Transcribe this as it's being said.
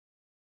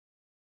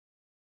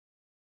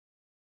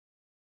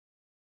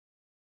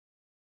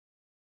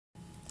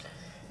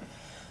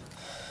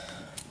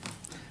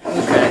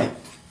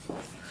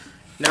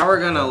Now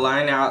we're going to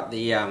line out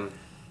the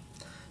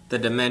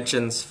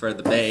dimensions for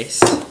the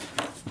base.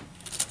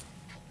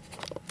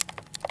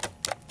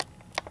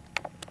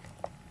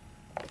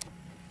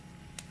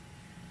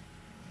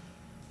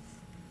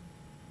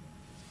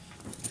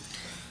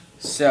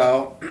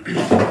 So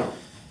I'm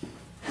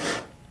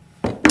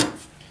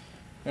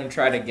going to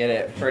try to get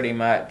it pretty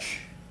much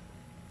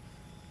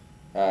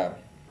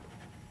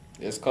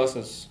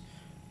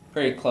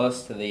pretty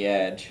close to the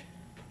edge.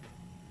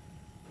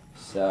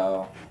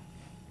 So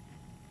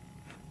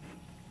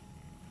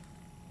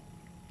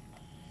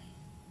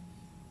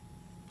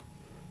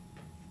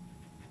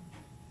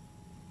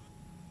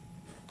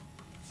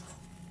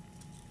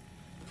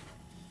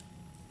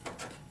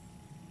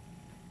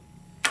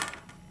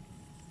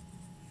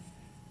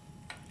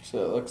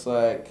it looks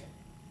like,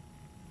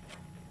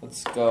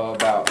 let's go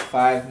about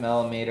 5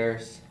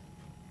 millimeters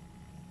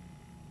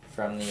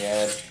from the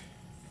edge.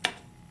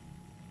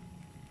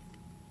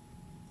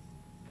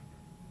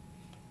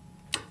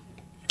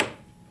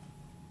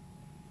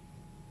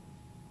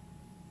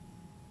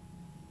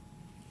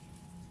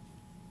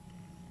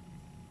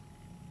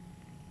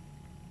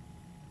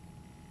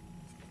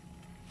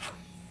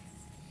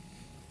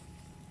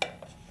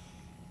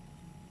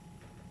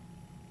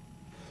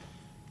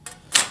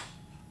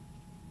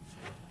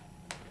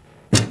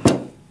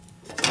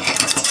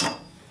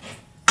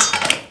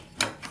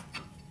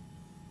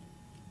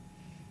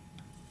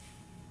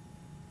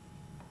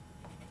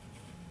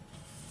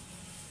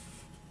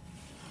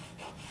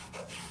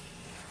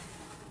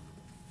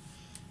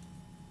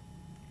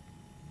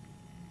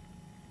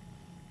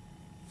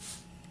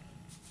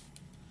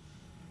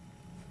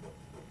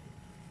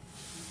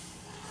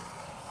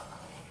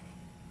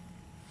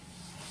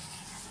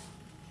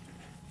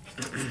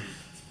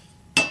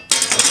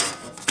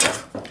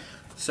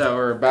 So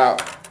we're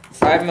about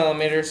 5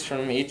 millimeters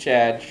from each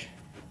edge,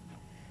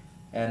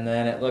 and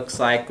then it looks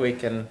like we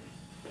can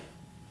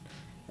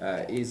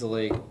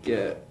easily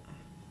get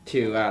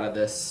 2 out of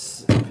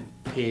this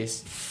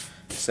piece.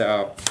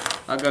 So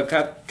I'll go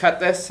cut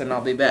this and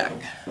I'll be back.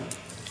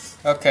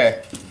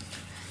 Okay,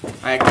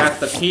 I got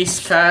the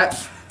piece cut.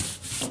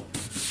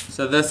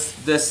 So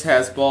this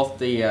has both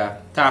the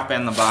top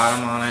and the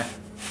bottom on it.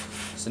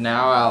 So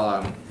now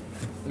I'll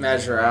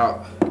measure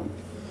out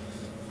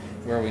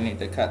where we need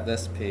to cut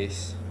this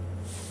piece.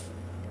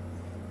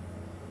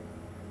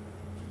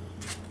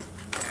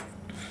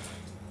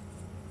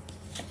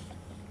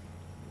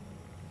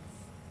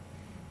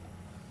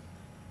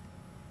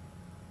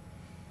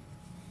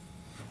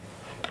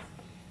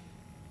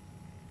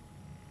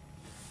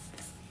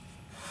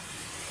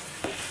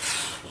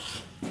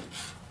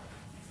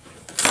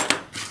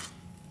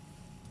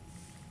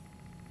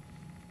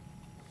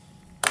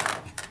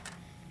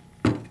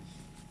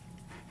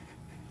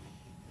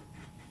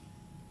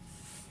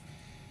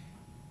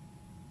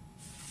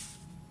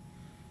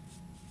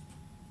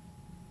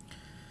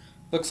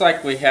 Looks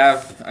like we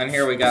have, on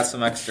here we got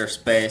some extra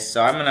space,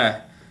 so I'm going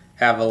to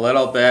have a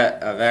little bit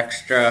of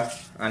extra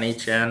on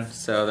each end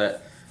so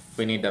that if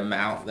we need to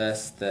mount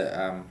this,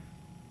 that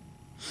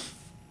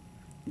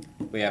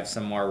we have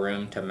some more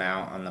room to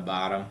mount on the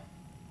bottom.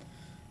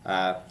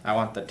 I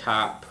want the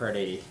top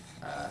pretty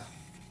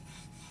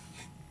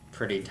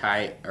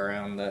tight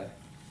around the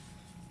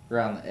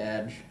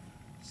edge,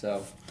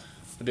 so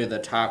we'll do the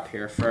top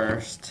here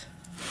first.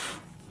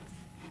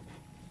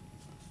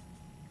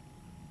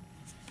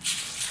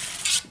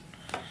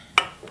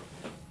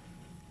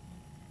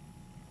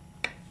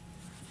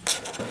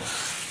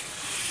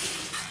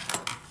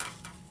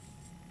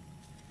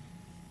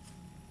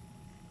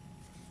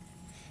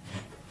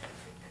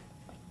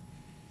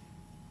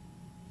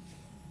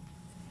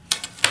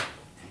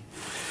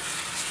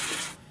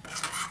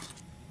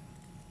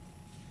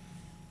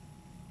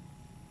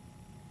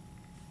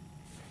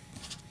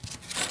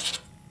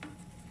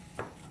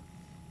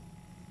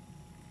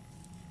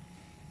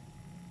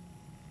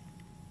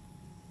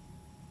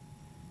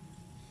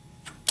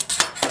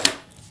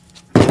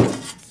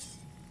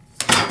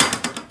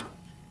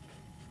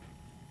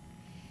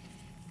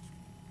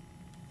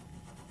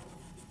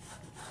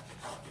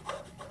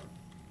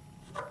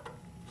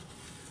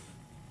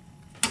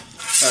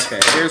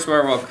 Okay, here's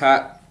where we'll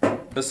cut.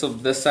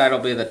 This side will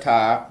be the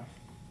top,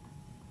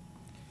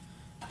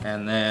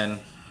 and then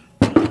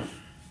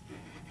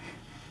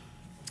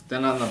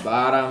on the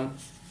bottom,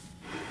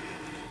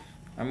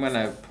 I'm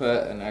gonna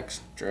put an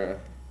extra.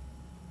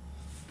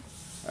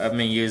 I'm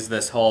gonna use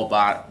this whole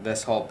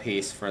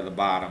piece for the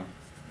bottom,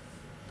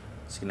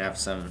 so you can have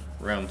some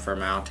room for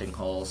mounting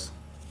holes.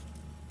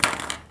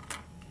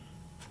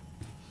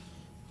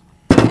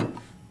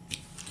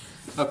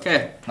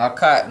 Okay, I'll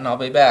cut and I'll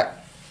be back.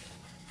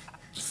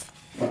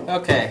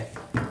 Okay,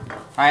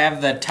 I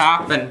have the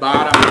top and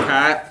bottom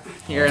cut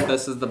here.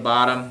 This is the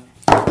bottom,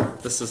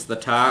 this is the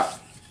top.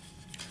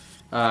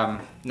 Now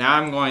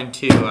I'm going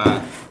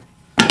to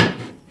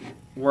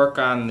work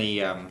on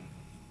the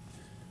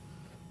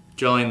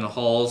drilling the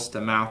holes to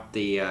mount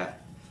the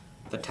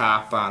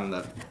top on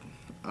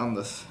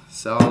the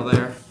cell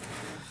there.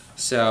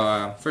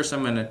 So first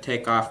I'm going to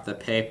take off the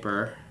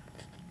paper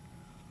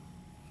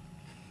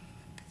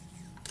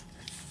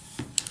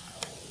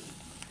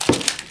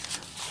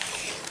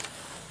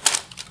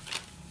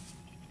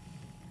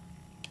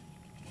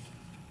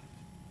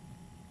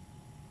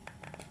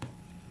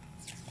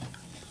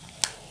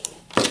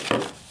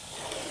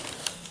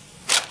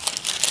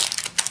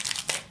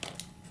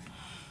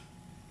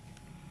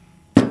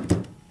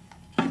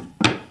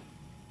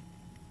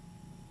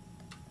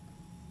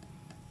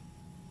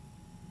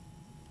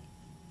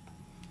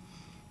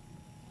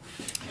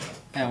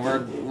And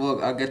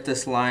I'll get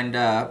this lined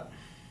up.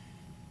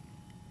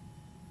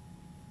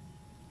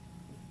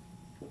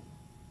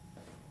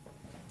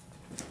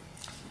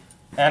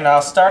 And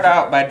I'll start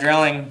out by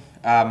drilling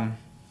a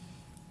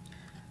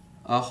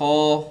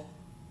hole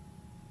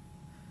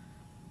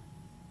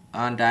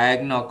on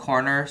diagonal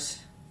corners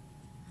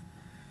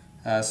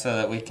so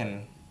that we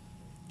can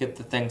get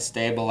the thing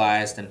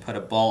stabilized and put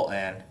a bolt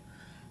in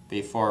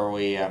before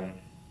we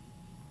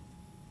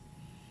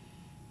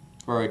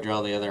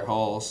drill the other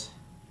holes.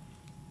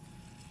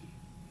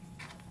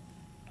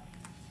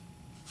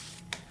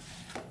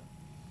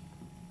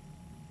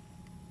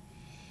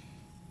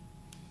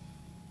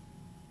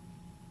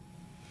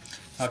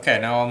 Okay,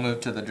 now we'll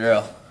move to the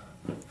drill.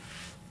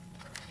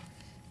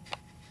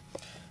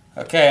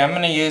 Okay, I'm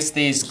going to use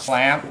these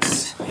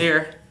clamps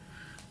here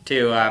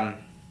to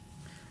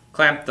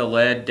clamp the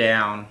lid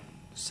down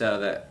so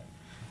that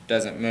it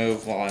doesn't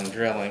move while I'm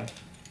drilling.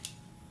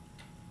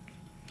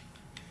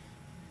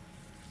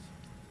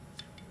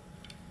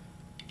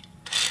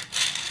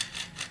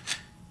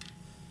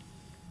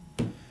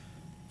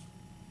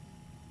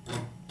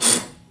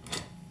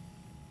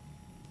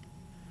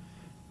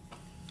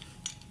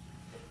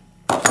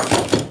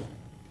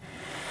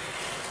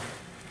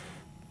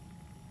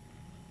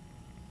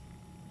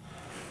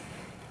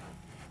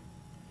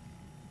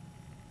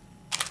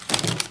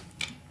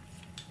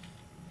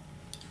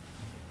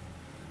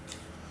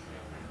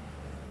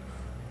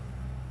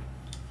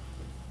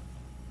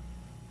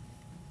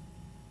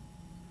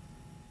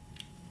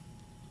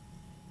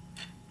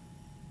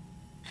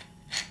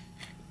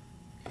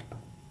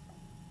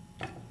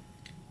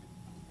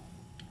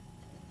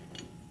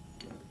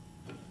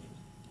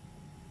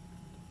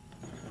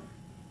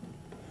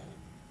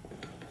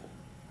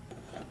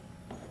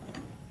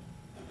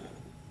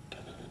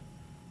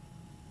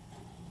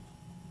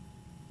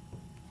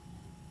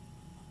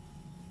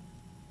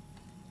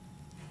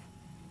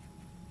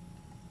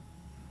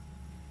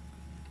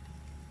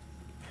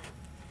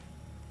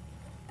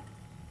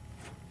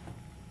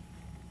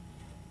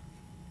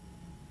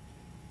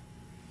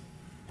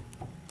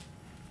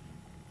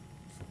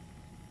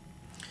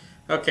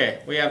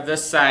 Okay, we have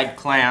this side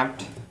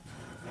clamped,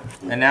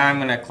 and now I'm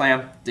going to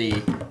clamp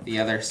the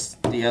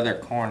other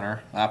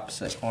corner,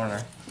 opposite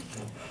corner.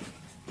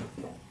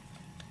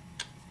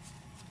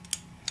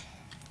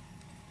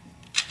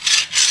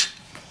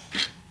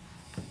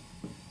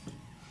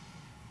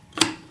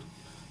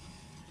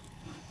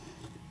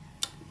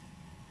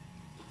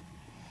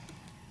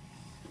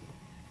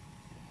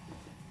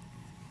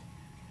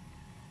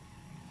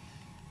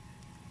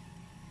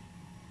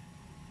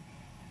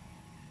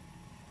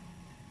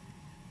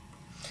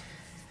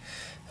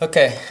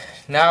 Okay,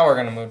 now we're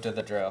going to move to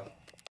the drill.